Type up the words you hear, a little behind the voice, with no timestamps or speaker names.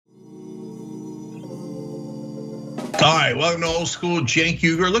All right, welcome to Old School. Cenk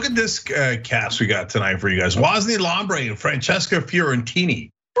Uygur. Look at this cast we got tonight for you guys. Wosny Lambre and Francesca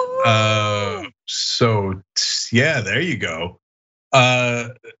Fiorentini. So yeah, there you go.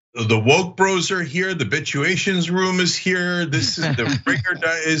 The woke bros are here. The Bituations room is here. This is the Ringer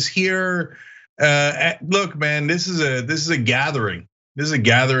is here. Look, man, this is a gathering. This is a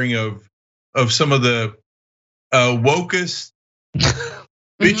gathering of some of the wokest,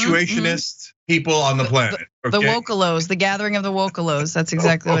 bituationists people on the planet. The wokelos, the gathering of the wokelos. That's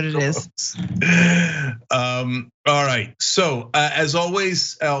exactly what it is. All right. So as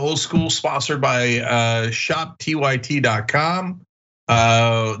always, Old School sponsored by shoptyt.com.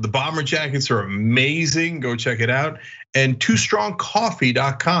 The bomber jackets are amazing. Go check it out. And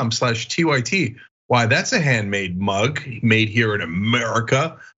twostrongcoffee.com/TYT. Why, that's a handmade mug made here in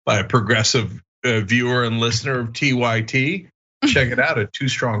America by a progressive viewer and listener of TYT. Check it out at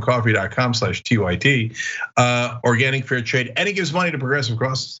twostrongcoffee.com/TYT. Organic, fair trade, and it gives money to progressive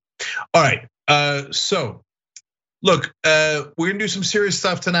causes. All right, so look, we're gonna do some serious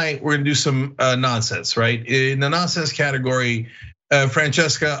stuff tonight. We're gonna do some nonsense, right? In the nonsense category,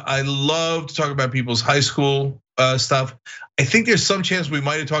 Francesca, I love to talk about people's high school stuff. I think there's some chance we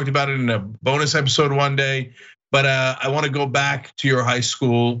might have talked about it in a bonus episode one day, but I want to go back to your high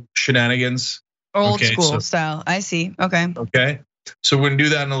school shenanigans. Old school style. I see. Okay. Okay. So we're gonna do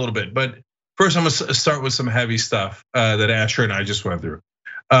that in a little bit, but first I'm gonna start with some heavy stuff that Asher and I just went through.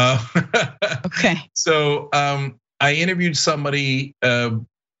 Okay. So I interviewed somebody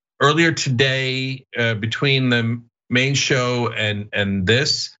earlier today between the main show and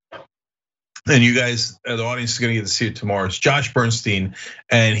this, and you guys, the audience is gonna get to see it tomorrow. It's Josh Bernstein,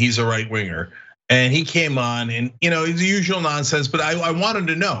 and he's a right winger, and he came on, and it's the usual nonsense, but I wanted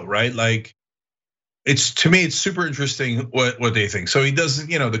to know, right, like. To me, it's super interesting what they think. So he does,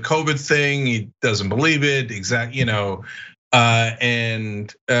 the COVID thing. He doesn't believe it.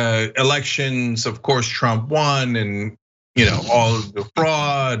 And elections. Of course, Trump won, and all of the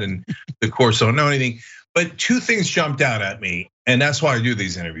fraud, and the courts don't know anything. But two things jumped out at me, and that's why I do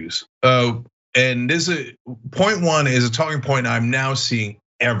these interviews. And this point one is a talking point I'm now seeing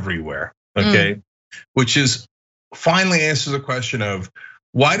everywhere. Okay, which is finally answers the question of.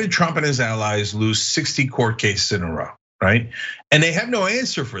 Why did Trump and his allies lose 60 court cases in a row, right? And they have no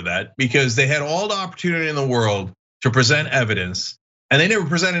answer for that because they had all the opportunity in the world to present evidence, and they never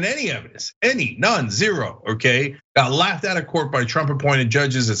presented any evidence, none, zero, okay? Got laughed out of court by Trump-appointed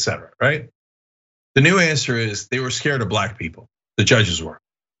judges, etc., right? The new answer is they were scared of black people. The judges were.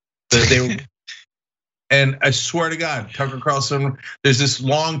 They were. And I swear to God, Tucker Carlson, there's this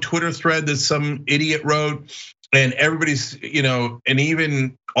long Twitter thread that some idiot wrote. And everybody's, and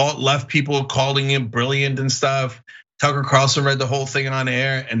even all left people calling him brilliant and stuff. Tucker Carlson read the whole thing on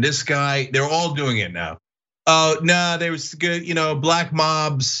air, and this guy, they're all doing it now. No, there was good, black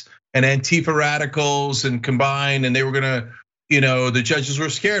mobs and Antifa radicals and combined, and they were gonna, the judges were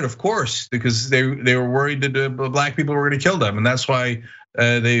scared, of course, because they were worried that the black people were gonna kill them, and that's why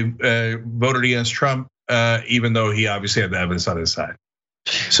they voted against Trump, even though he obviously had the evidence on his side.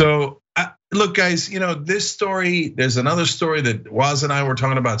 So. Look, guys, this story, there's another story that Waz and I were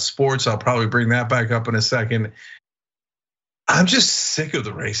talking about sports. I'll probably bring that back up in a second. I'm just sick of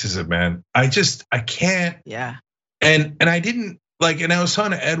the racism, man. I can't. Yeah. And I didn't and I was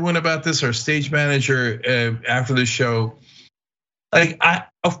talking to Edwin about this, our stage manager, after the show.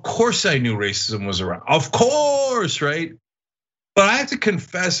 Of course I knew racism was around. Of course, right? But I have to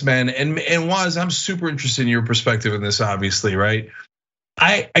confess, man, and Waz, I'm super interested in your perspective in this, obviously, right?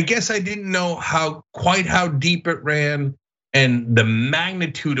 I guess I didn't know quite how deep it ran and the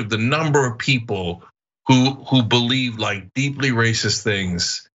magnitude of the number of people who believe deeply racist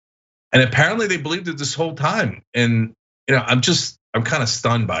things. And apparently they believed it this whole time. And I'm kind of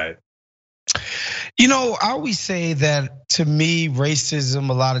stunned by it. I always say that to me, racism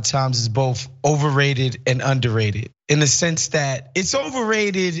a lot of times is both overrated and underrated in the sense that it's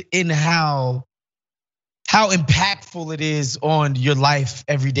overrated in how impactful it is on your life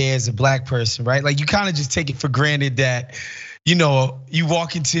every day as a black person, right? You kind of just take it for granted that, you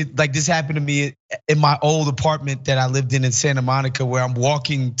walk into, this happened to me in my old apartment that I lived in Santa Monica, where I'm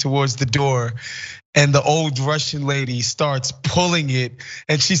walking towards the door and the old Russian lady starts pulling it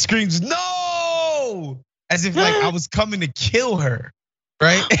and she screams, "No!" As if I was coming to kill her.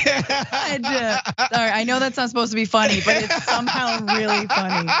 Right? Sorry, I know that's not supposed to be funny, but it's somehow really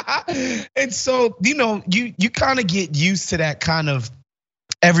funny. And so, you kind of get used to that kind of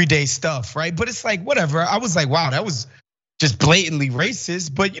everyday stuff, right? But it's whatever. I was wow, that was just blatantly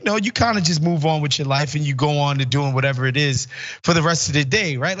racist, but you kind of just move on with your life and you go on to doing whatever it is for the rest of the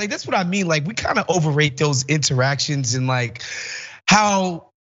day, right? Like that's what I mean. Like we kind of overrate those interactions and like how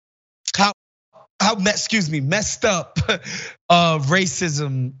messed up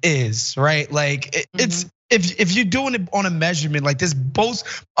racism is, right? Like it's if you're doing it on a measurement, like there's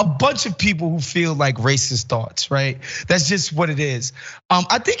both a bunch of people who feel like racist thoughts, right? That's just what it is.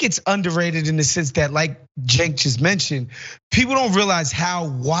 I think it's underrated in the sense that, like Cenk just mentioned, people don't realize how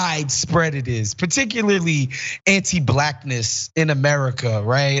widespread it is, particularly anti-blackness in America,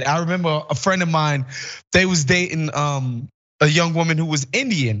 right? I remember a friend of mine, they was dating a young woman who was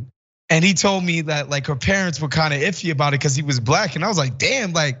Indian. And he told me that like her parents were kind of iffy about it because he was black. And I was like,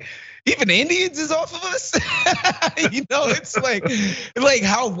 damn, like even Indians is off of us. It's like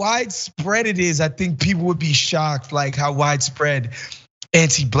how widespread it is. I think people would be shocked, like how widespread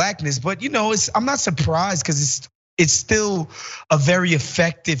anti-blackness. But I'm not surprised because it's still a very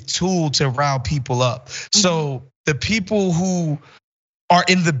effective tool to rile people up. So the people who are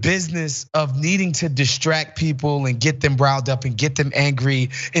in the business of needing to distract people and get them riled up and get them angry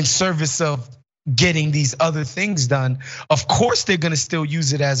in service of getting these other things done, of course they're gonna still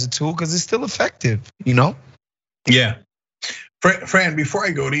use it as a tool because it's still effective, Yeah. Fran, before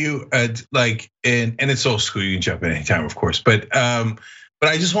I go to you, and it's old school, you can jump in anytime, of course, but I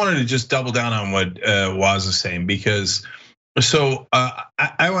just wanted to just double down on what Waz is saying because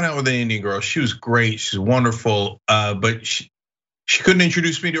I went out with an Indian girl. She was great, she's wonderful, but she couldn't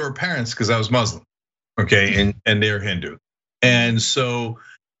introduce me to her parents because I was Muslim, okay, and they're Hindu, and so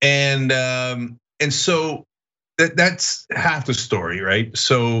that's half the story, right?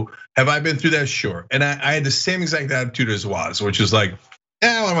 So have I been through that? Sure, and I had the same exact attitude as Waz, which is like, what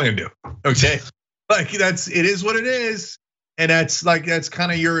am I gonna do? Okay, like it is what it is, and that's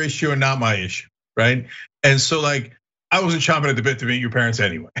kind of your issue and not my issue, right? And so like I wasn't chomping at the bit to meet your parents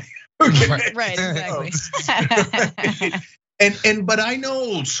anyway. Okay? Right, exactly. But I know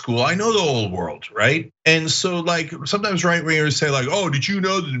old school, I know the old world, right? And so like sometimes right wingers say like, oh, did you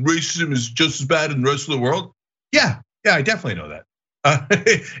know that racism is just as bad in the rest of the world? Yeah, I definitely know that.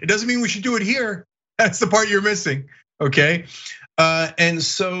 It doesn't mean we should do it here. That's the part you're missing, okay? But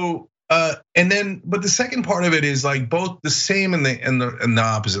the second part of it is like both the same and the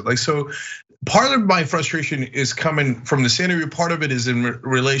opposite. Like so, part of my frustration is coming from this interview. Part of it is in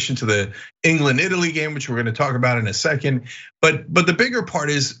relation to the England-Italy game, which we're going to talk about in a second. But the bigger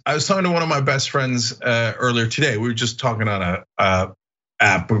part is I was talking to one of my best friends earlier today. We were just talking on a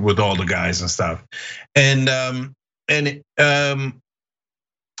app with all the guys and stuff, and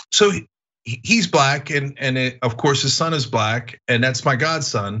so he's black, and of course his son is black, and that's my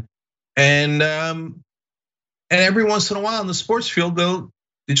godson, and every once in a while in the sports field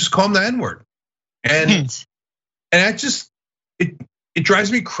they just call him the N-word. And that just it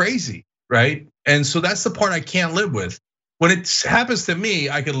drives me crazy, right? And so that's the part I can't live with. When it happens to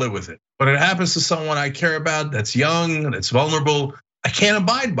me, I can live with it. When it happens to someone I care about that's young, that's vulnerable, I can't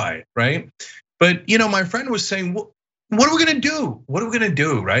abide by it, right? But my friend was saying, what are we gonna do? What are we gonna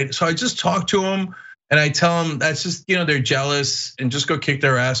do, right? So I just talk to him and I tell him that's just they're jealous and just go kick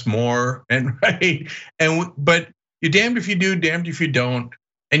their ass more, and right? But you're damned if you do, damned if you don't.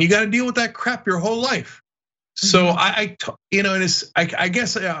 And you got to deal with that crap your whole life. So I guess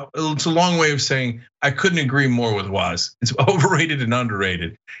it's a long way of saying I couldn't agree more with Waz. It's overrated and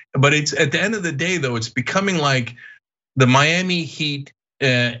underrated, but it's at the end of the day though, it's becoming like the Miami Heat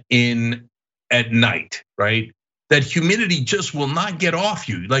at night, right? That humidity just will not get off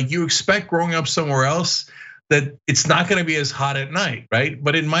you. Like you expect growing up somewhere else that it's not going to be as hot at night, right?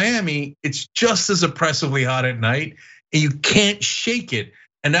 But in Miami, it's just as oppressively hot at night, and you can't shake it.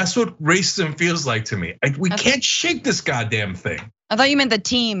 And that's what racism feels like to me. We can't shake this goddamn thing. I thought you meant the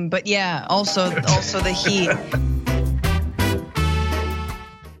team, but yeah, also the Heat.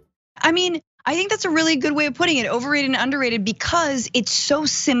 I mean, I think that's a really good way of putting it, overrated and underrated, because it's so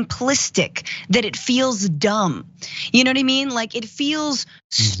simplistic that it feels dumb. You know what I mean? Like it feels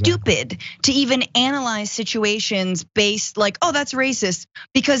stupid to even analyze situations based like, oh, that's racist,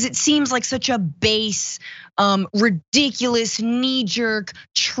 because it seems like such a base, ridiculous, knee-jerk,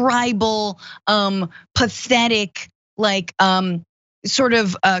 tribal, pathetic, like sort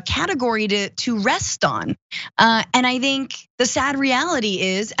of category to rest on. And I think the sad reality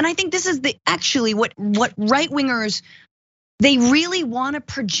is, and I think this is actually what right wingers, they really want to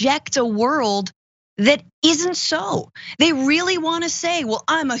project a world that isn't so. They really want to say, well,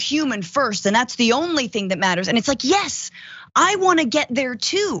 I'm a human first, and that's the only thing that matters. And it's like, yes, I want to get there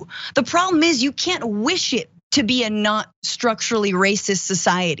too. The problem is you can't wish it to be a not structurally racist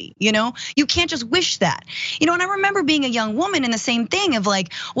society, You can't just wish that. And I remember being a young woman and the same thing of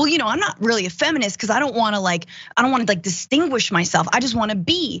like, well, I'm not really a feminist because I don't want to distinguish myself. I just want to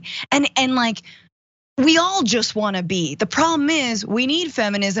be. And like we all just want to be. The problem is we need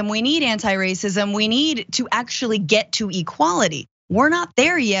feminism, we need anti-racism, we need to actually get to equality. We're not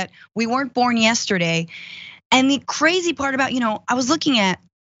there yet. We weren't born yesterday. And the crazy part about, I was looking at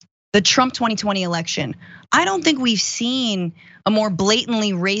the Trump 2020 election. I don't think we've seen a more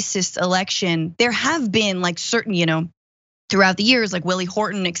blatantly racist election. There have been like certain, throughout the years, like Willie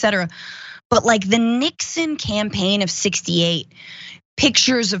Horton, et cetera. But like the Nixon campaign of '68,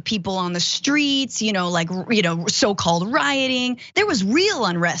 pictures of people on the streets, so-called rioting. There was real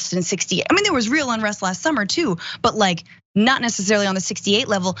unrest in '68. I mean, there was real unrest last summer too, but like not necessarily on the '68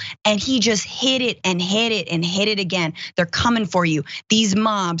 level. And he just hit it and hit it and hit it again. They're coming for you. These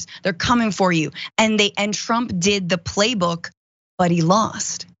mobs, they're coming for you. And Trump did the playbook, but he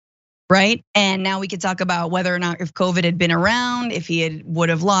lost. Right? And now we could talk about whether or not if COVID had been around, if he would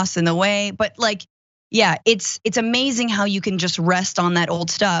have lost in the way. But like, yeah, it's amazing how you can just rest on that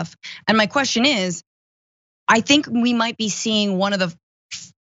old stuff. And my question is, I think we might be seeing one of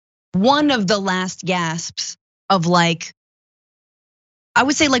the last gasps of like, I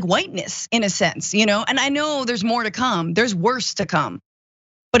would say like whiteness in a sense, And I know there's more to come, there's worse to come.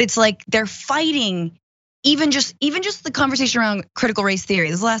 But it's like they're fighting, even just the conversation around critical race theory.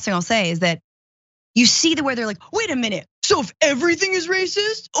 This is the last thing I'll say is that you see where they're like, wait a minute. So if everything is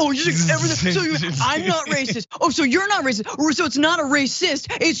racist, you're just everything. So I'm not racist. So you're not racist. So it's not a racist.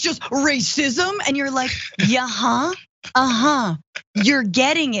 It's just racism. And you're like, yeah, you're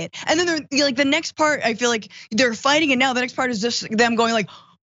getting it. And then they're like the next part. I feel like they're fighting it now. The next part is just them going like,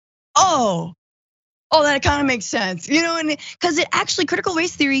 oh, that kind of makes sense, And because it actually critical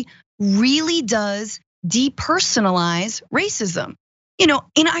race theory really does depersonalize racism.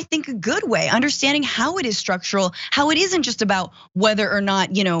 In I think a good way, understanding how it is structural, how it isn't just about whether or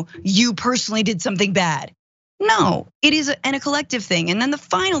not, you personally did something bad. No, it is a collective thing. And then the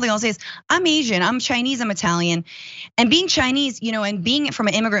final thing I'll say is I'm Asian, I'm Chinese, I'm Italian. And being Chinese, and being from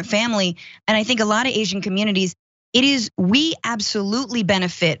an immigrant family, and I think a lot of Asian communities, we absolutely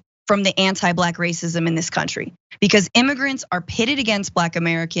benefit from the anti-Black racism in this country because immigrants are pitted against Black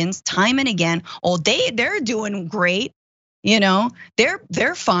Americans time and again. They're doing great.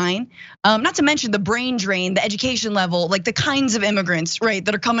 They're fine. Not to mention the brain drain, the education level, like the kinds of immigrants, right,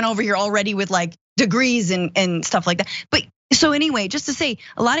 that are coming over here already with like degrees and stuff like that. But so anyway, just to say,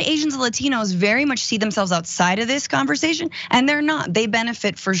 a lot of Asians and Latinos very much see themselves outside of this conversation, and they're not. They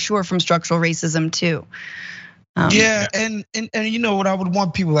benefit for sure from structural racism too. Yeah, and what I would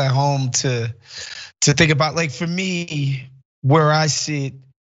want people at home to think about, like for me, where I sit,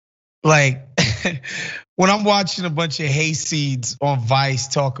 like when I'm watching a bunch of hayseeds on Vice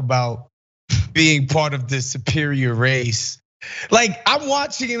talk about being part of the superior race, like I'm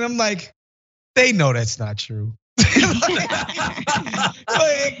watching and I'm like, they know that's not true.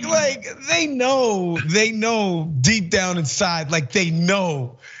 like they know deep down inside, like they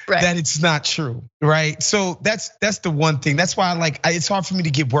know that it's not true, right? So that's the one thing. That's why it's hard for me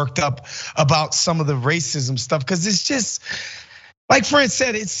to get worked up about some of the racism stuff because it's just. Like Fred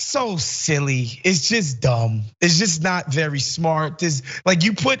said, it's so silly. It's just dumb. It's just not very smart. There's like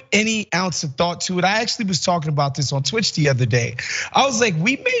you put any ounce of thought to it. I actually was talking about this on Twitch the other day. I was like,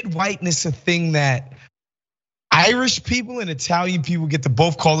 we made whiteness a thing that Irish people and Italian people get to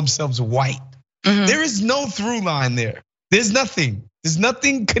both call themselves white. Mm-hmm. There is no through line there. There's nothing. There's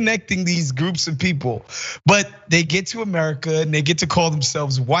nothing connecting these groups of people, but they get to America and they get to call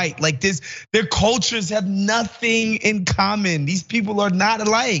themselves white. Like this, their cultures have nothing in common. These people are not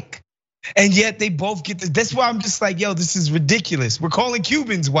alike. And yet they both get this. That's why I'm just like, yo, this is ridiculous. We're calling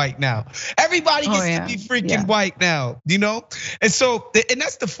Cubans white now. Everybody gets to be freaking white now, And so, and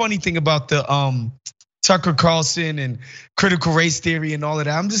that's the funny thing about the Tucker Carlson and critical race theory and all of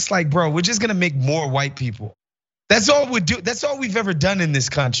that. I'm just like, bro, we're just gonna make more white people. That's all we do. That's all we've ever done in this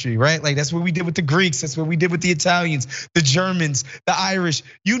country, right? Like that's what we did with the Greeks. That's what we did with the Italians, the Germans, the Irish,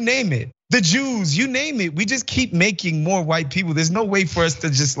 you name it. The Jews, you name it. We just keep making more white people. There's no way for us to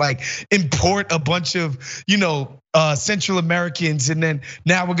just like import a bunch of, Central Americans and then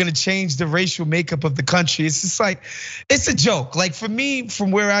now we're gonna change the racial makeup of the country. It's just like, it's a joke. Like for me,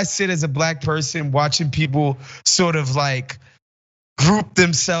 from where I sit as a Black person, watching people sort of like group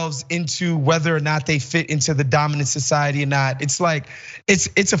themselves into whether or not they fit into the dominant society or not. It's like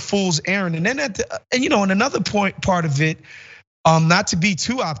it's a fool's errand. And then and another part of it, not to be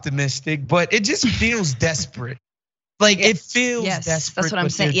too optimistic, but it just feels desperate. Like it feels desperate. That's what I'm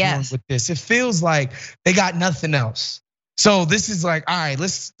saying. Yes, with this, it feels like they got nothing else. So this is like, all right,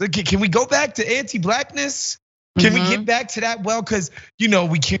 can we go back to anti-blackness? Can we get back to that? Well, because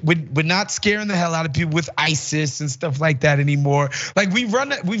we're not scaring the hell out of people with ISIS and stuff like that anymore. Like we've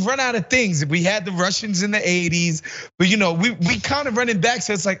run out of things. We had the Russians in the 80s, but we kind of running back.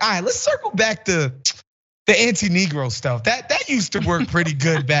 So it's like, all right, let's circle back to the anti-Negro stuff. That used to work pretty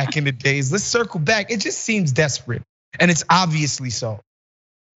good back in the days. Let's circle back. It just seems desperate, and it's obviously so.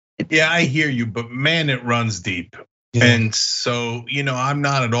 Yeah, I hear you, but man, it runs deep. Yeah. And so, I'm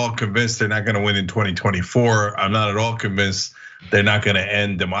not at all convinced they're not going to win in 2024. I'm not at all convinced they're not going to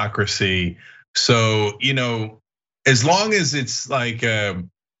end democracy. So, as long as it's like a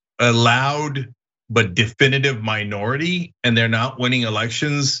loud but definitive minority and they're not winning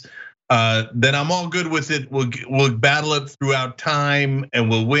elections, then I'm all good with it. We'll battle it throughout time and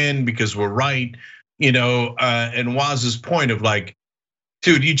we'll win because we're right. And Waz's point of like,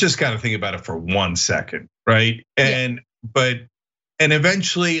 dude, you just got to think about it for 1 second, right? And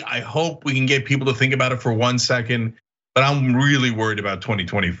eventually, I hope we can get people to think about it for 1 second. But I'm really worried about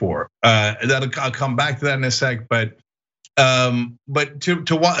 2024. I'll come back to that in a sec. But to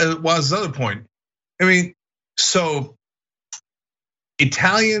Waz's other point, I mean, so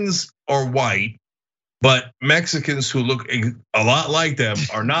Italians are white, but Mexicans who look a lot like them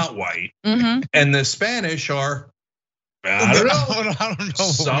are not white, and the Spanish are. I don't know.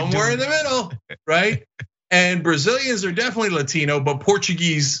 Somewhere in the middle, right? And Brazilians are definitely Latino, but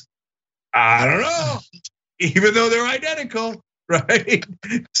Portuguese, I don't know. Even though they're identical, right?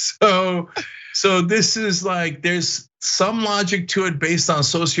 So this is like there's some logic to it based on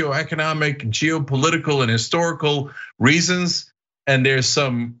socioeconomic, geopolitical, and historical reasons, and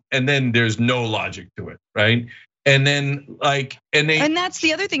then there's no logic to it, right? And then and that's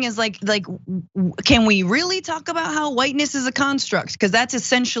the other thing is like, can we really talk about how whiteness is a construct? Because that's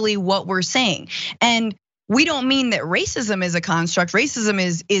essentially what we're saying. And we don't mean that racism is a construct. Racism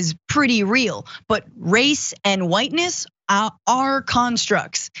is pretty real, but race and whiteness are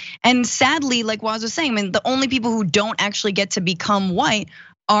constructs. And sadly, like Waz was saying, I mean, the only people who don't actually get to become white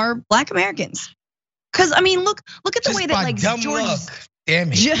are Black Americans. Because I mean, look at the way that like George.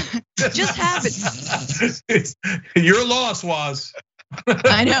 Damn it. Just happens. Your loss, Waz.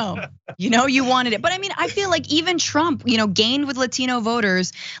 I know. You wanted it. But I mean, I feel like even Trump, gained with Latino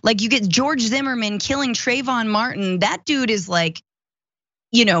voters. Like you get George Zimmerman killing Trayvon Martin. That dude is like,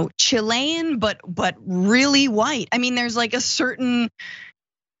 Chilean, but really white. I mean, there's like a certain,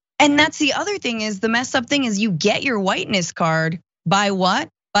 and that's the other thing is the messed up thing is you get your whiteness card by what?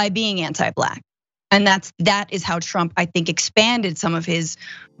 By being anti-Black. And that is how Trump, I think, expanded some of his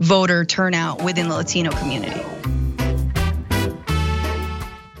voter turnout within the Latino community.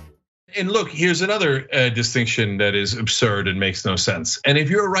 And look, here's another distinction that is absurd and makes no sense. And if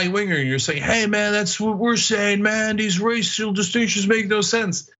you're a right winger and you're saying, hey man, that's what we're saying, man, these racial distinctions make no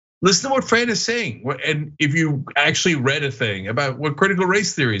sense. Listen to what Fran is saying. And if you actually read a thing about what critical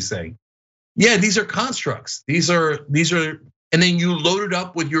race theory is saying, yeah, these are constructs. These are. And then you load it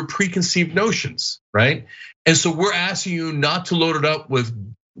up with your preconceived notions, right? And so we're asking you not to load it up with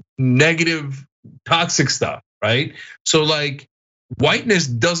negative, toxic stuff, right? So like whiteness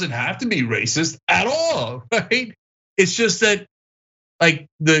doesn't have to be racist at all, right? It's just that like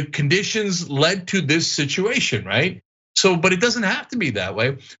the conditions led to this situation, right? So, but it doesn't have to be that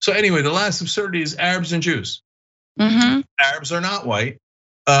way. So anyway, the last absurdity is Arabs and Jews. Arabs are not white,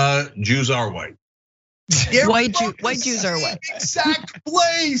 Jews are white. Yeah, white Jews are white. Exact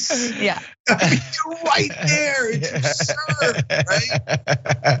place. Yeah, you're right there. It's absurd, right?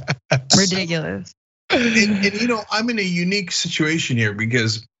 Ridiculous. And I'm in a unique situation here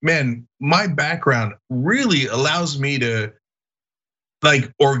because, man, my background really allows me to like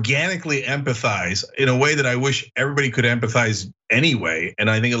organically empathize in a way that I wish everybody could empathize anyway. And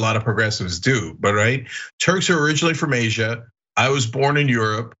I think a lot of progressives do. But right, Turks are originally from Asia. I was born in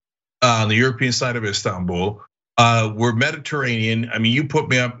Europe. On the European side of Istanbul, we're Mediterranean. I mean, you put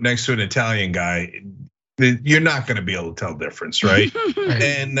me up next to an Italian guy, you're not going to be able to tell the difference, right?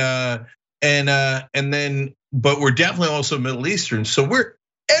 And then, but we're definitely also Middle Eastern, so we're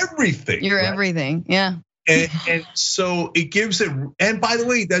everything. You're right? Everything, yeah. And so it gives it. And by the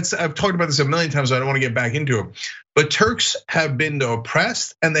way, I've talked about this a million times. So I don't want to get back into it, but Turks have been the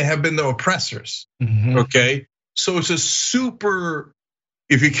oppressed and they have been the oppressors. Okay, so it's a super.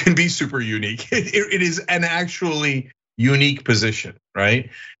 If it can be super unique, it is an actually unique position, right?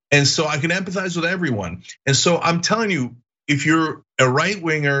 And so I can empathize with everyone. And so I'm telling you, if you're a right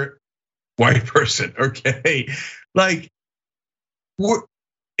winger, white person, okay, like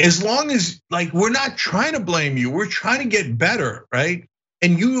as long as like we're not trying to blame you, we're trying to get better, right?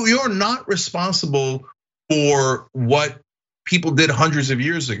 And you're not responsible for what people did hundreds of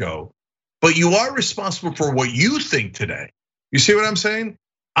years ago, but you are responsible for what you think today. You see what I'm saying?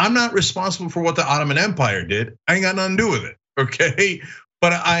 I'm not responsible for what the Ottoman Empire did. I ain't got nothing to do with it, okay?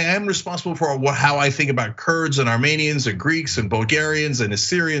 But I am responsible for how I think about Kurds and Armenians and Greeks and Bulgarians and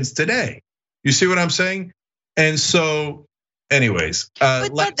Assyrians today. You see what I'm saying? And so, anyways,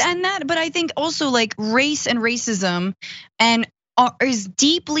 but I think also like race and racism and is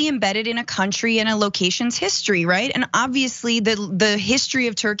deeply embedded in a country and a location's history, right? And obviously the history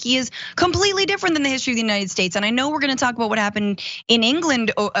of Turkey is completely different than the history of the United States. And I know we're gonna talk about what happened in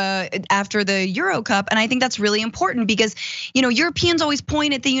England after the Euro Cup. And I think that's really important because, Europeans always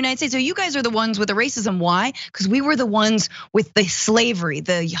point at the United States. So you guys are the ones with the racism. Why? Because we were the ones with the slavery,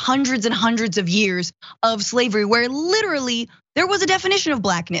 the hundreds and hundreds of years of slavery, where literally there was a definition of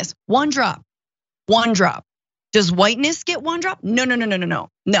blackness, one drop. Does whiteness get one drop? No.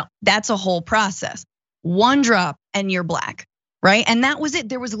 No, that's a whole process. One drop and you're black, right? And that was it.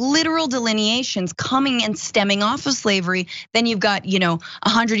 There was literal delineations coming and stemming off of slavery. Then you've got,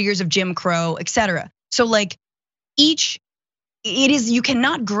 100 years of Jim Crow, etc. So like you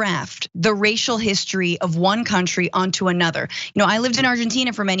cannot graft the racial history of one country onto another. I lived in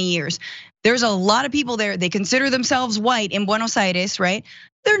Argentina for many years. There's a lot of people there, they consider themselves white in Buenos Aires, right?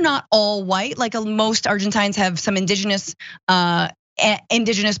 They're not all white, like most Argentines have some indigenous blood,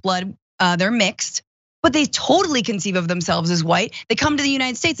 they're mixed, but they totally conceive of themselves as white. They come to the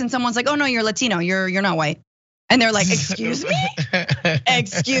United States and someone's like, oh no, you're Latino, you're not white. And they're like, excuse me?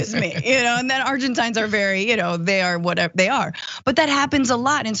 Excuse me, and then Argentines are very, they are whatever they are. But that happens a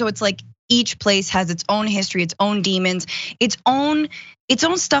lot. And so it's like each place has its own history, its own demons, its own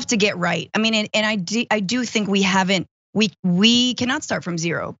stuff to get right. I mean, and I do think we cannot start from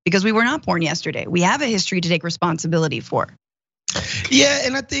zero because we were not born yesterday. We have a history to take responsibility for. Yeah,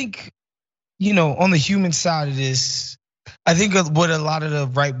 and I think, on the human side of this, I think what a lot of the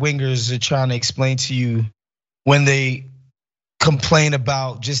right wingers are trying to explain to you when they complain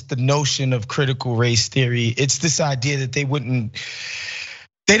about just the notion of critical race theory, it's this idea that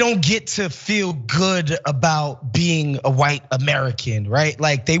they don't get to feel good about being a white American, right?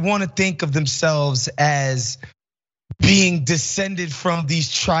 Like they want to think of themselves as being descended from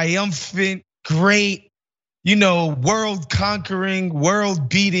these triumphant, great, world conquering, world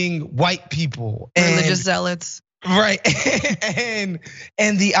beating white people. Religious zealots. Right, and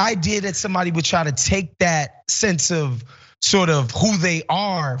the idea that somebody would try to take that sense of sort of who they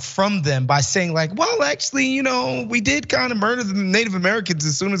are from them by saying like, well, actually, we did kind of murder the Native Americans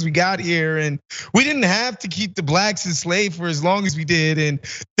as soon as we got here, and we didn't have to keep the blacks enslaved for as long as we did, and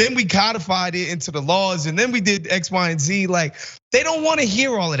then we codified it into the laws, and then we did X, Y, and Z. Like, they don't want to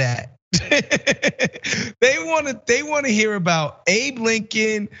hear all of that. They want to hear about Abe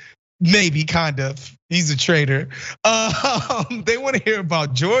Lincoln. Maybe kind of, he's a traitor. They want to hear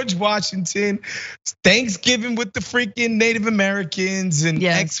about George Washington, Thanksgiving with the freaking Native Americans and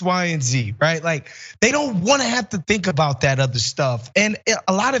X, Y, and Z, right? Like they don't want to have to think about that other stuff. And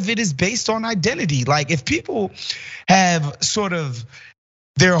a lot of it is based on identity. Like if people have sort of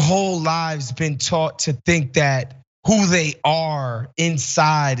their whole lives been taught to think that who they are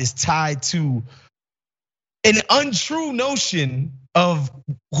inside is tied to an untrue notion of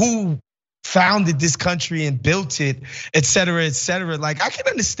who founded this country and built it, et cetera, et cetera. Like I can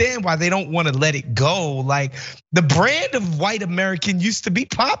understand why they don't want to let it go. Like the brand of white American used to be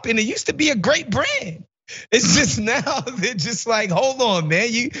popping. It used to be a great brand. It's just now they're just like, hold on, man.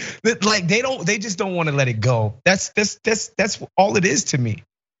 They just don't want to let it go. That's all it is to me.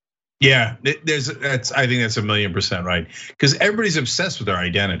 Yeah, I think that's 1,000,000% right. Because everybody's obsessed with their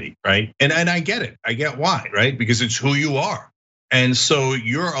identity, right? And I get it. I get why, right? Because it's who you are. And so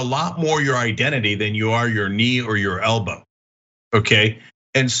you're a lot more your identity than you are your knee or your elbow, okay?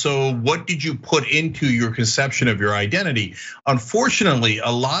 And so what did you put into your conception of your identity? Unfortunately,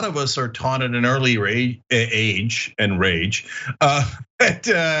 a lot of us are taught at an early age and rage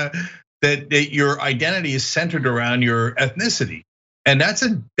that your identity is centered around your ethnicity. And that's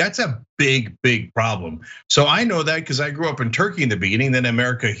a big problem. So I know that because I grew up in Turkey in the beginning, then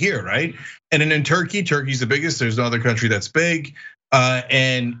America here, right? And then in Turkey's the biggest. There's no other country that's big.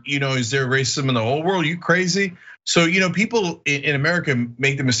 And is there racism in the whole world? You crazy? So people in America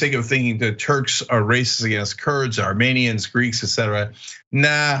make the mistake of thinking the Turks are racist against Kurds, Armenians, Greeks, etc.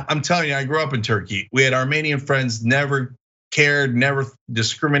 Nah, I'm telling you, I grew up in Turkey. We had Armenian friends, never cared, never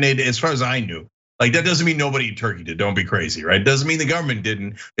discriminated, as far as I knew. Like that doesn't mean nobody in Turkey did. Don't be crazy, right? Doesn't mean the government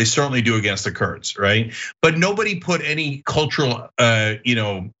didn't. They certainly do against the Kurds, right? But nobody put any cultural,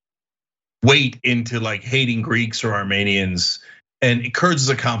 weight into like hating Greeks or Armenians. And Kurds is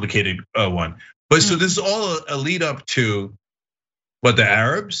a complicated one. But so this is all a lead up to what, the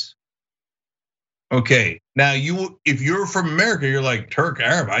Arabs? Okay, now if you're from America, you're like Turk,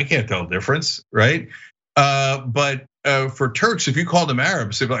 Arab, I can't tell the difference, right? But for Turks, if you call them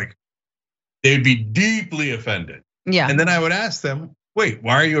Arabs, they'd be deeply offended. Yeah. And then I would ask them, wait,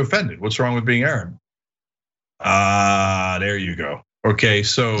 why are you offended? What's wrong with being Arab? There you go. Okay,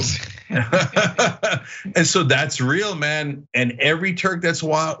 so and so that's real, man. And every Turk that's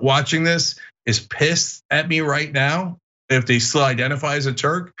watching this is pissed at me right now if they still identify as a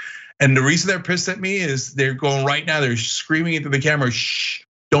Turk. And the reason they're pissed at me is they're going right now, they're screaming into the camera, shh,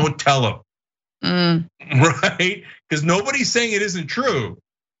 don't tell them. Right? Because nobody's saying it isn't true.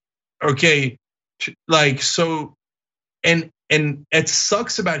 Okay, like so, and it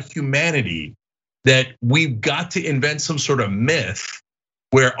sucks about humanity that we've got to invent some sort of myth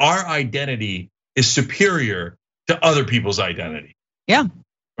where our identity is superior to other people's identity. Yeah.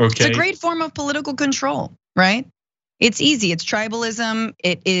 Okay. It's a great form of political control, right? It's easy, it's tribalism,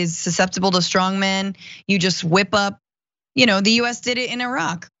 it is susceptible to strongmen. You just whip up, the US did it in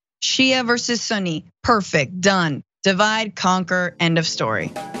Iraq. Shia versus Sunni, perfect, done. Divide, conquer, end of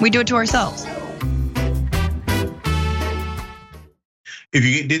story. We do it to ourselves. If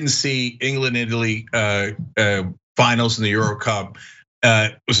you didn't see England-Italy finals in the Euro Cup,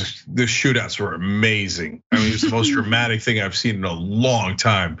 the shootouts were amazing. I mean, it was the most dramatic thing I've seen in a long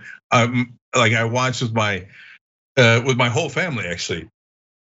time. Like I watched with my whole family actually,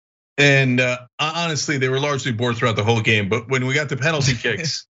 and honestly, they were largely bored throughout the whole game. But when we got the penalty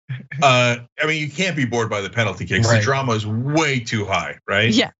kicks, I mean, you can't be bored by the penalty kicks. Right. The drama is way too high,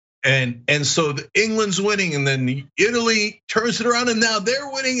 right? Yeah. And so England's winning, and then Italy turns it around, and now they're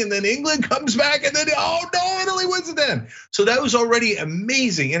winning, and then England comes back, and then oh no, Italy wins again. So that was already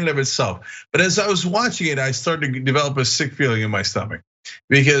amazing in and of itself. But as I was watching it, I started to develop a sick feeling in my stomach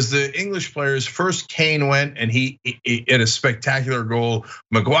because the English players, first Kane went, and he had a spectacular goal.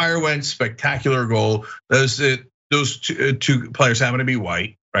 Maguire went, spectacular goal. Those two players happen to be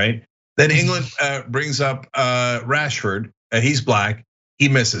white, right? Then England brings up Rashford. He's black. He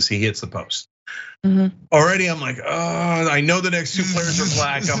misses, he hits the post. Already I'm like, oh, I know the next two players are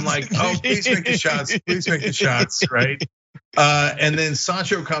black. I'm like, oh, please make the shots, please make the shots, right? And then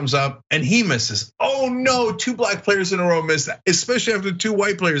Sancho comes up and he misses. Oh no, two black players in a row missed, especially after two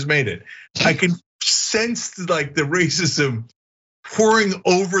white players made it. I can sense like the racism pouring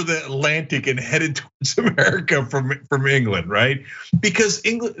over the Atlantic and headed towards America from England, right?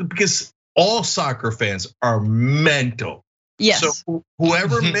 Because all soccer fans are mental. Yes. So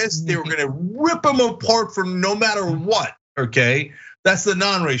whoever missed, they were gonna rip them apart from no matter what, okay? That's the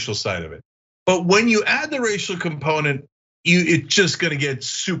non-racial side of it. But when you add the racial component, it's just gonna get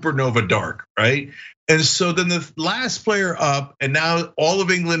supernova dark, right? And so then the last player up, and now all of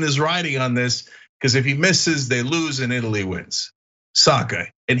England is riding on this, because if he misses, they lose and Italy wins. Saka,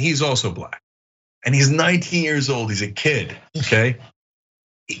 and he's also black. And he's 19 years old, he's a kid, okay?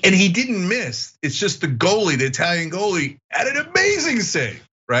 And he didn't miss. It's just the goalie, the Italian goalie, had an amazing save,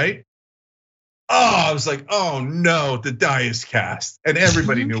 right? Oh, I was like, oh no, the die is cast. And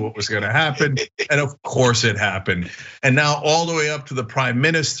everybody knew what was gonna happen. And of course it happened. And now all the way up to the prime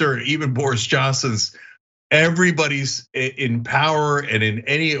minister, even Boris Johnson's, everybody's in power and in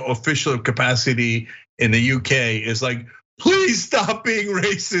any official capacity in the UK is like, please stop being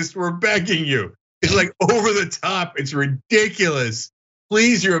racist, we're begging you. It's like over the top, it's ridiculous.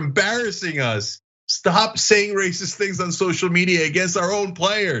 Please, you're embarrassing us. Stop saying racist things on social media against our own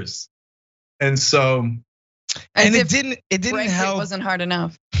players. And so, and it didn't help. It wasn't hard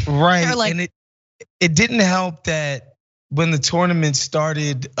enough, right? And it didn't help that when the tournament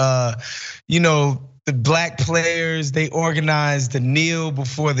started, the black players, they organized a kneel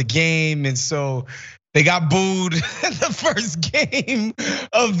before the game, and so they got booed in the first game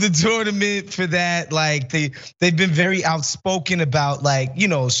of the tournament for that. Like they've been very outspoken about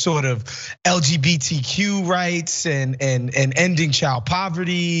sort of LGBTQ rights and ending child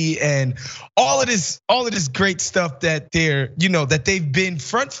poverty and all of this great stuff that that they've been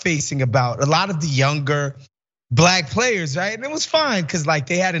front facing about. A lot of the younger black players, right? And it was fine because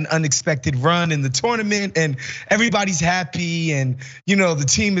they had an unexpected run in the tournament and everybody's happy and the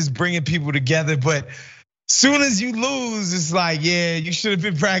team is bringing people together. But soon as you lose, it's like, yeah, you should have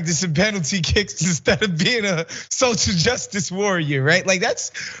been practicing penalty kicks instead of being a social justice warrior, right? Like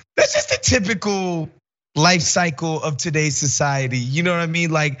that's just a typical life cycle of today's society. You know what I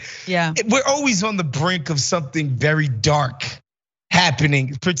mean? Like, yeah, we're always on the brink of something very dark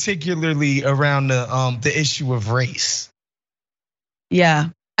happening, particularly around the issue of race. Yeah.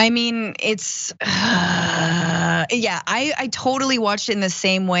 I mean, it's, yeah, I totally watched it in the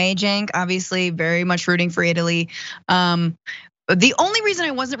same way, Cenk. Obviously, very much rooting for Italy. The only reason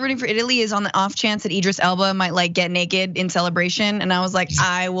I wasn't rooting for Italy is on the off chance that Idris Elba might like get naked in celebration, and I was like,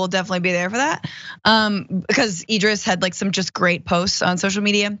 I will definitely be there for that, because Idris had like some just great posts on social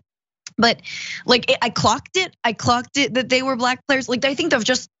media. But like I clocked it that they were black players. Like I think of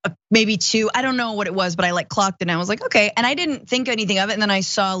just maybe two. I don't know what it was, but I like clocked it and I was like, okay. And I didn't think anything of it. And then I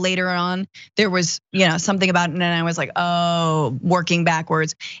saw later on there was, something about it, and I was like, oh, working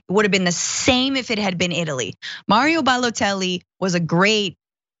backwards. It would have been the same if it had been Italy. Mario Balotelli was a great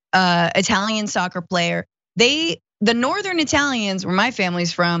Italian soccer player. The northern Italians, where my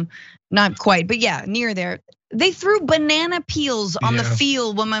family's from, not quite, but yeah, near there. They threw banana peels on the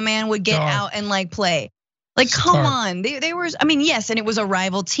field when my man would get out and like play. Like, come on, they were. I mean, yes, and it was a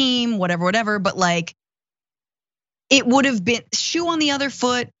rival team, whatever. But like, it would have been shoe on the other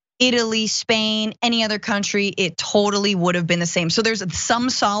foot. Italy, Spain, any other country, it totally would have been the same. So there's some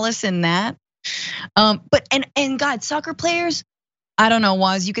solace in that. But and God, soccer players, I don't know,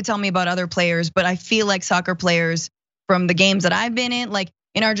 Waz, you could tell me about other players, but I feel like soccer players from the games that I've been in, like.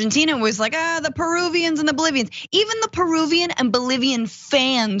 In Argentina, it was like, the Peruvians and the Bolivians. Even the Peruvian and Bolivian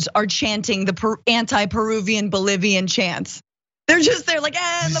fans are chanting the anti-Peruvian Bolivian chants. They're like,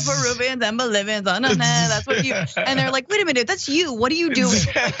 and the Peruvians and Bolivians, that's what you. And they're like, wait a minute, that's you. What are you doing?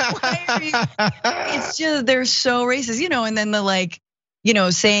 Like, why are you? It's just they're so racist, And then the like,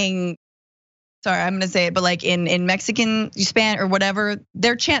 saying. Sorry, I'm gonna say it, but like in Mexican Spanish or whatever,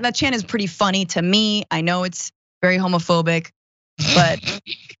 that chant is pretty funny to me. I know it's very homophobic. But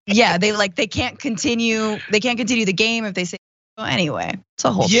yeah, they can't continue the game if they say anyway. It's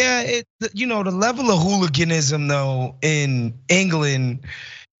a whole thing. The level of hooliganism though in England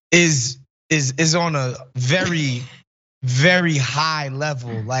is on a very very high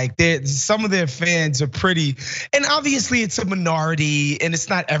level. Like some of their fans are pretty, and obviously it's a minority and it's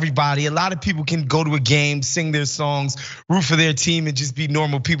not everybody. A lot of people can go to a game, sing their songs, root for their team, and just be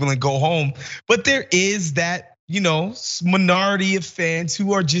normal people and go home. But there is that minority of fans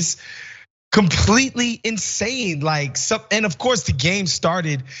who are just completely insane. And of course the game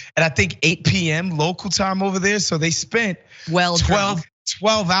started at I think 8 p.m. local time over there. So they spent 12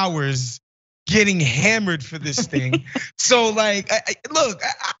 hours getting hammered for this thing. So like, look,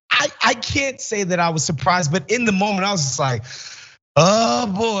 I can't say that I was surprised, but in the moment I was just like, oh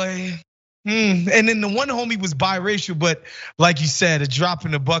boy. And then the one homie was biracial, but like you said, a drop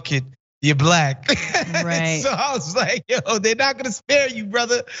in the bucket. You're black, right? So I was like, yo, they're not gonna spare you,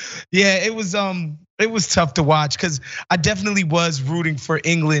 brother. Yeah, it was tough to watch because I definitely was rooting for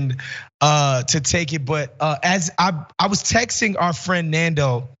England to take it. But as I was texting our friend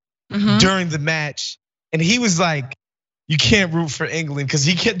Nando during the match, and he was like, you can't root for England because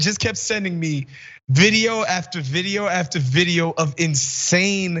he just kept sending me video after video after video of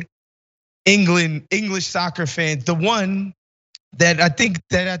insane English soccer fans. The one that I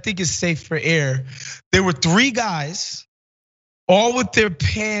think is safe for air. There were 3 guys, all with their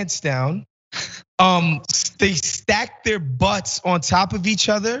pants down. They stacked their butts on top of each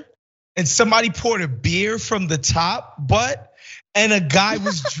other, and somebody poured a beer from the top butt, and a guy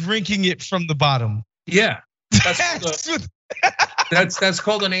was drinking it from the bottom. Yeah, that's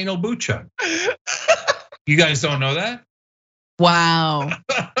called an anal boot chug. You guys don't know that? Wow.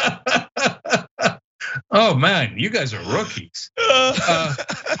 Oh man, you guys are rookies.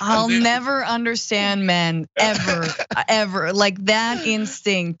 I'll never understand men ever like that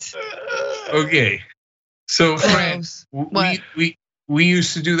instinct. Okay, so Fran, we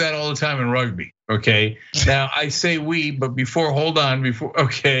used to do that all the time in rugby. Okay, now I say we, but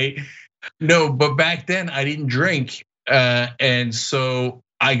okay, no, but back then I didn't drink, and so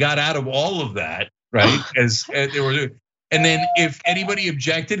I got out of all of that, right? As they were doing. And then if anybody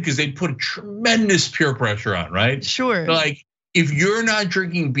objected, because they put tremendous peer pressure on, right? Sure. Like if you're not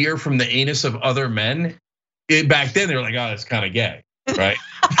drinking beer from the anus of other men, back then they're like, oh, that's kind of gay, right?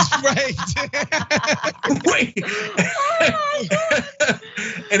 Right. Wait.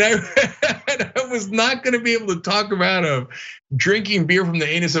 And I was not gonna be able to talk about drinking beer from the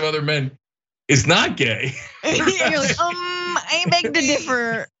anus of other men is not gay. You're like, I beg to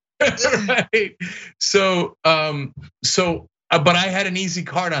differ. Right. So, but I had an easy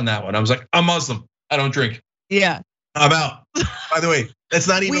card on that one. I was like, I'm Muslim. I don't drink. Yeah. I'm out. By the way, that's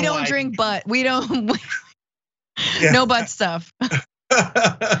not even. We don't drink butt. We don't. No butt stuff.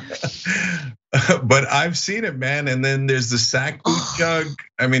 but I've seen it, man. And then there's the sack boot jug.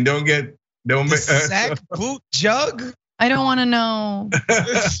 I mean, don't sack boot jug. I don't want to know.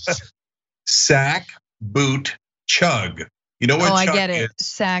 Sack boot chug. You know what? Oh, I get it.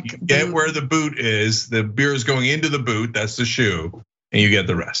 Sack. You get where the boot is. The beer is going into the boot. That's the shoe, and you get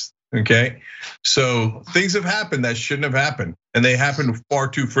the rest. Okay, so things have happened that shouldn't have happened, and they happen far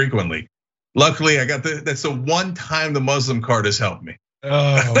too frequently. Luckily, I got that's the one time the Muslim card has helped me.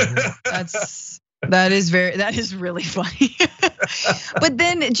 Oh, that is really funny. But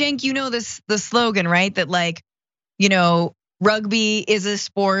then, Cenk, you know the slogan, right? That like, rugby is a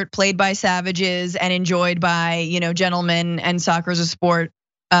sport played by savages and enjoyed by gentlemen, and soccer is a sport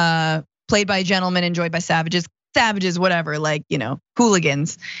played by gentlemen, enjoyed by savages, whatever, like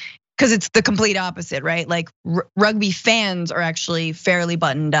hooligans. Because it's the complete opposite, right? Like rugby fans are actually fairly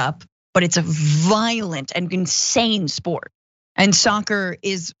buttoned up, but it's a violent and insane sport. And soccer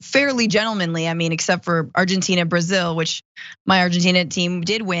is fairly gentlemanly. I mean, except for Argentina, Brazil, which my Argentina team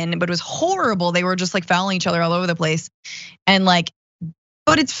did win, but it was horrible. They were just like fouling each other all over the place. And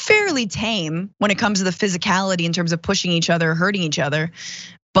but it's fairly tame when it comes to the physicality in terms of pushing each other, hurting each other.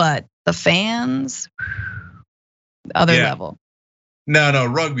 But the fans, other level. No,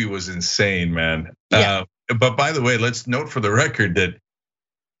 rugby was insane, man. Yeah. But by the way, let's note for the record that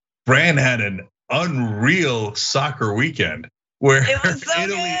Fran had an unreal soccer weekend where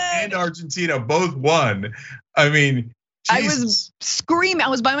Italy and Argentina both won. I mean, I was screaming. I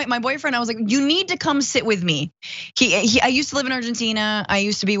was by my boyfriend. I was like, "You need to come sit with me." I used to live in Argentina. I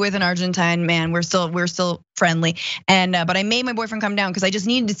used to be with an Argentine man. We're still friendly. And but I made my boyfriend come down because I just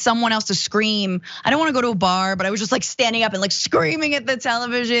needed someone else to scream. I don't want to go to a bar, but I was just like standing up and like screaming at the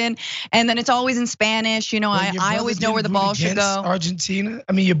television. And then it's always in Spanish. I always know where the ball should go. Argentina.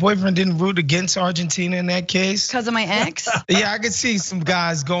 I mean, your boyfriend didn't root against Argentina in that case because of my ex. Yeah, I could see some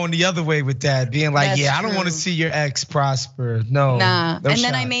guys going the other way with that, being like, "Yeah, I don't want to see your ex prosper." No. Nah. And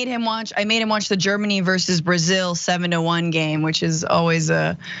then I made him watch the Germany versus Brazil 7-1 game, which is always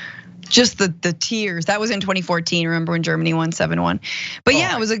just the tears. That was in 2014. Remember when Germany won 7-1? But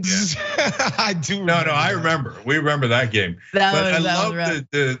yeah, it was I do. No, I remember. We remember that game. I love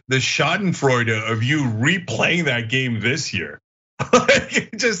the Schadenfreude of you replaying that game this year.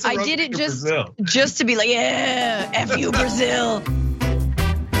 I did it just to be like, yeah, F you Brazil.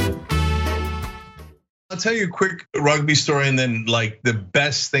 I'll tell you a quick rugby story, and then like the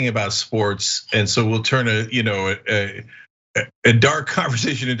best thing about sports, and so we'll turn a dark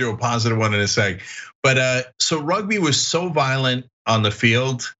conversation into a positive one in a sec. But so rugby was so violent on the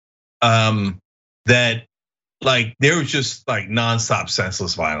field that like there was just like nonstop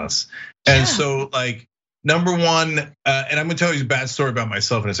senseless violence, and so like number one, and I'm gonna tell you a bad story about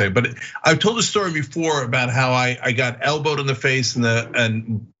myself in a second, but I've told a story before about how I got elbowed in the face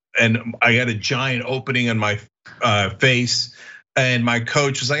and I had a giant opening on my face, and my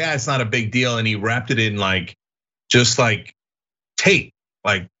coach was like, "It's not a big deal," and he wrapped it in just like tape,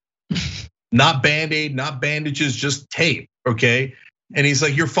 like not Band-Aid, not bandages, just tape, okay? And he's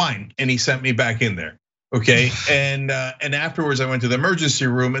like, "You're fine," and he sent me back in there, okay? And afterwards, I went to the emergency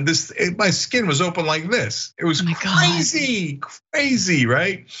room, and my skin was open like this. It was crazy,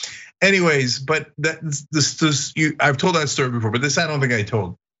 right? Anyways, but I've told that story before, but this I don't think I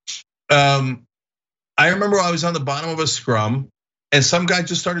told. I remember I was on the bottom of a scrum and some guy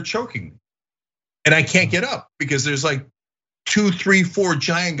just started choking me. And I can't get up because there's like 2, 3, 4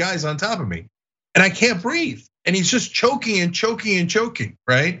 giant guys on top of me. And I can't breathe. And he's just choking and choking and choking,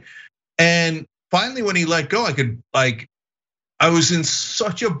 right? And finally when he let go, I was in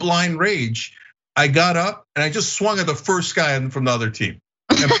such a blind rage. I got up and I just swung at the first guy from the other team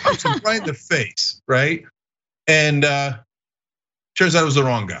and punched him right in the face, right? And turns out it was the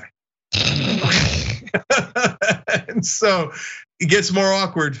wrong guy. And so it gets more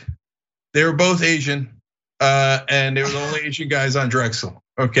awkward. They were both Asian, and they were the only Asian guys on Drexel.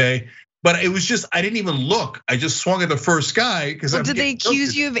 Okay, but it was just I didn't even look. I just swung at the first guy because. Did they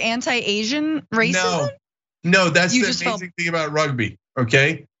accuse you of anti-Asian racism? No, that's the amazing thing about rugby.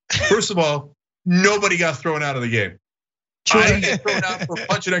 Okay, first of all, nobody got thrown out of the game. I didn't get thrown out for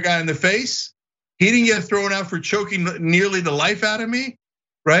punching a guy in the face. He didn't get thrown out for choking nearly the life out of me,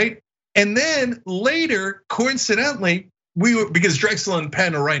 right? And then later, coincidentally, because Drexel and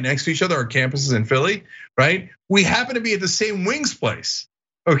Penn are right next to each other, our campuses in Philly, right? We happen to be at the same wings place,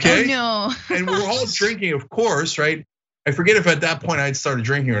 okay? Oh, no. And we're all drinking, of course, right? I forget if at that point I'd started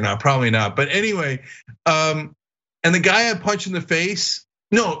drinking or not, probably not. But anyway, and the guy I punched in the face,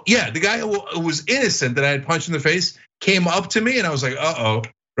 the guy who was innocent that I had punched in the face came up to me and I was like, uh-oh.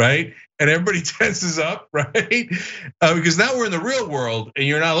 right? And everybody tenses up, right? Because now we're in the real world and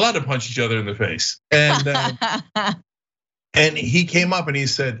you're not allowed to punch each other in the face. And and he came up and he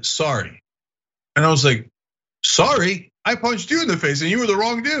said, sorry. And I was like, sorry? I punched you in the face and you were the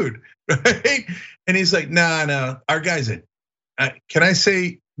wrong dude, right? And he's like, nah, our guy's in. Can I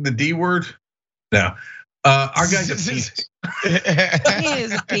say the D word? No. Our guy's a penis. He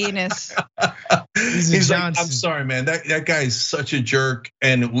is a penis. He's like, I'm sorry, man. That guy is such a jerk,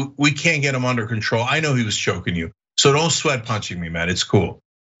 and we can't get him under control. I know he was choking you, so don't sweat punching me, man. It's cool.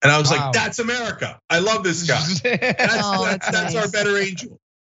 And I was like, that's America. I love this guy. That's our better angel.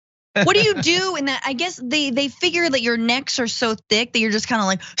 What do you do in that? I guess they figure that your necks are so thick that you're just kind of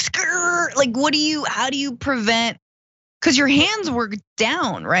like, skrr. Like, how do you prevent? Because your hands were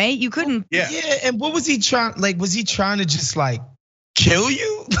down, right? You couldn't. Yeah. And what was he trying? Like, was he trying to just like kill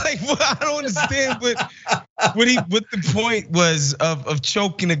you? Like, I don't understand what the point was of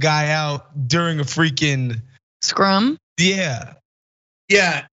choking a guy out during a freaking scrum. Yeah.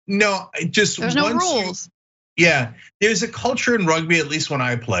 No, just there's no rules. There's a culture in rugby, at least when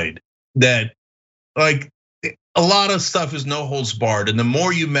I played, that like a lot of stuff is no holds barred, and the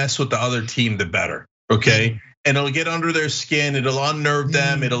more you mess with the other team, the better. Okay. And it'll get under their skin, it'll unnerve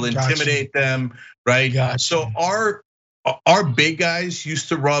them, it'll intimidate them, right? So our big guys used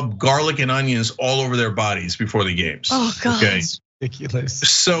to rub garlic and onions all over their bodies before the games. Oh God, okay? Ridiculous.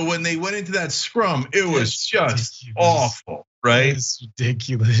 So when they went into that scrum, it was just awful, right? It's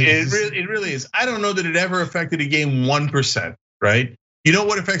ridiculous. It really is. I don't know that it ever affected a game 1%, right? You know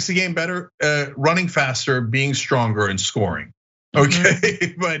what affects the game better? Running faster, being stronger, and scoring.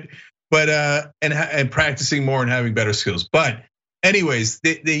 Okay, but and practicing more and having better skills. But anyways,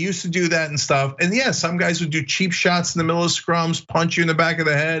 they used to do that and stuff. And yeah, some guys would do cheap shots in the middle of scrums, punch you in the back of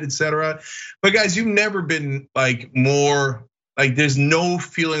the head, etc. But guys, you've never been like more like there's no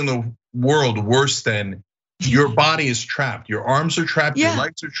feeling in the world worse than your body is trapped, your arms are trapped, your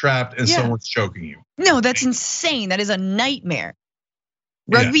legs are trapped, and someone's choking you. No, that's insane. That is a nightmare.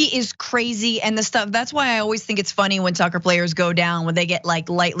 Rugby is crazy, and the stuff. That's why I always think it's funny when soccer players go down when they get like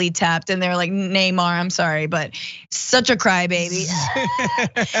lightly tapped, and they're like, Neymar, I'm sorry, but such a crybaby.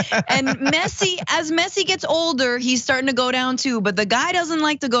 And Messi, as Messi gets older, he's starting to go down too. But the guy doesn't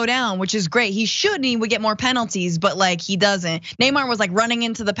like to go down, which is great. He should, and he would get more penalties, but like he doesn't. Neymar was like running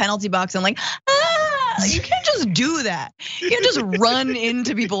into the penalty box and like, you can't just do that. You can't just run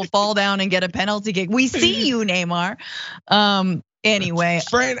into people, fall down, and get a penalty kick. We see you, Neymar. Anyway,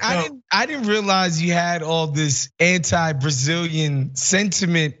 Fran, I didn't realize you had all this anti-Brazilian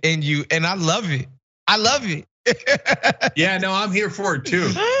sentiment in you, and I love it. I love it. Yeah, no, I'm here for it too.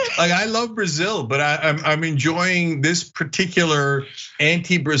 Like I love Brazil, but I'm enjoying this particular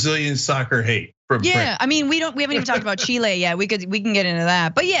anti-Brazilian soccer hate. Yeah, I mean we haven't even talked about Chile yet. We can get into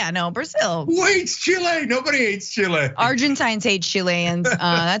that, but yeah, no, Brazil. Who hates Chile? Nobody hates Chile. Argentines hate Chileans.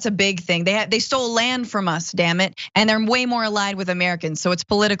 That's a big thing. They stole land from us, damn it, and they're way more allied with Americans, so it's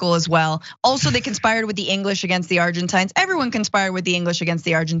political as well. Also, they conspired with the English against the Argentines. Everyone conspired with the English against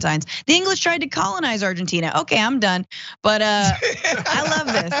the Argentines. The English tried to colonize Argentina. Okay, I'm done, but I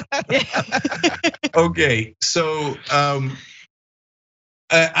love this. Okay, so.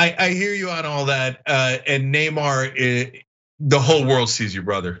 I hear you on all that, and Neymar, the whole world sees you,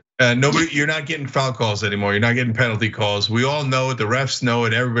 brother. You're not getting foul calls anymore. You're not getting penalty calls. We all know it. The refs know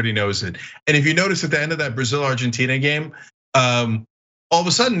it. Everybody knows it. And if you notice at the end of that Brazil-Argentina game, all of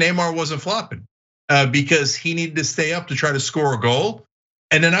a sudden Neymar wasn't flopping because he needed to stay up to try to score a goal.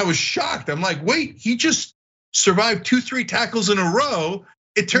 And then I was shocked. I'm like, wait, he just survived 2-3 tackles in a row.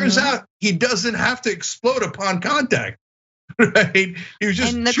 It turns out he doesn't have to explode upon contact. Right, he was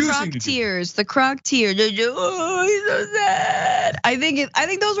just and the croc tears, Oh, he's so sad. I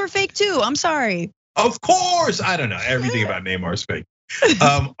think those were fake too. I'm sorry. Of course, I don't know. Everything about Neymar is fake.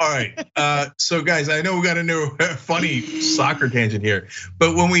 All right, so guys, I know we got a new funny soccer tangent here,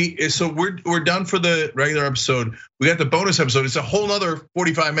 but we're done for the regular episode. We got the bonus episode. It's a whole nother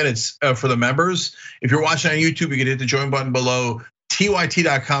 45 minutes for the members. If you're watching on YouTube, you can hit the join button below.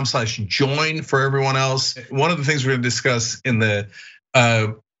 tyt.com/join for everyone else. One of the things we're gonna discuss in the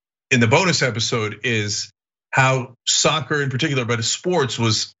bonus episode is how soccer in particular, but sports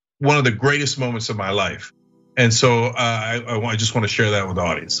was one of the greatest moments of my life. And so I just wanna share that with the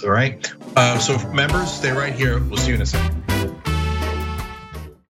audience, all right? So members, stay right here. We'll see you in a second.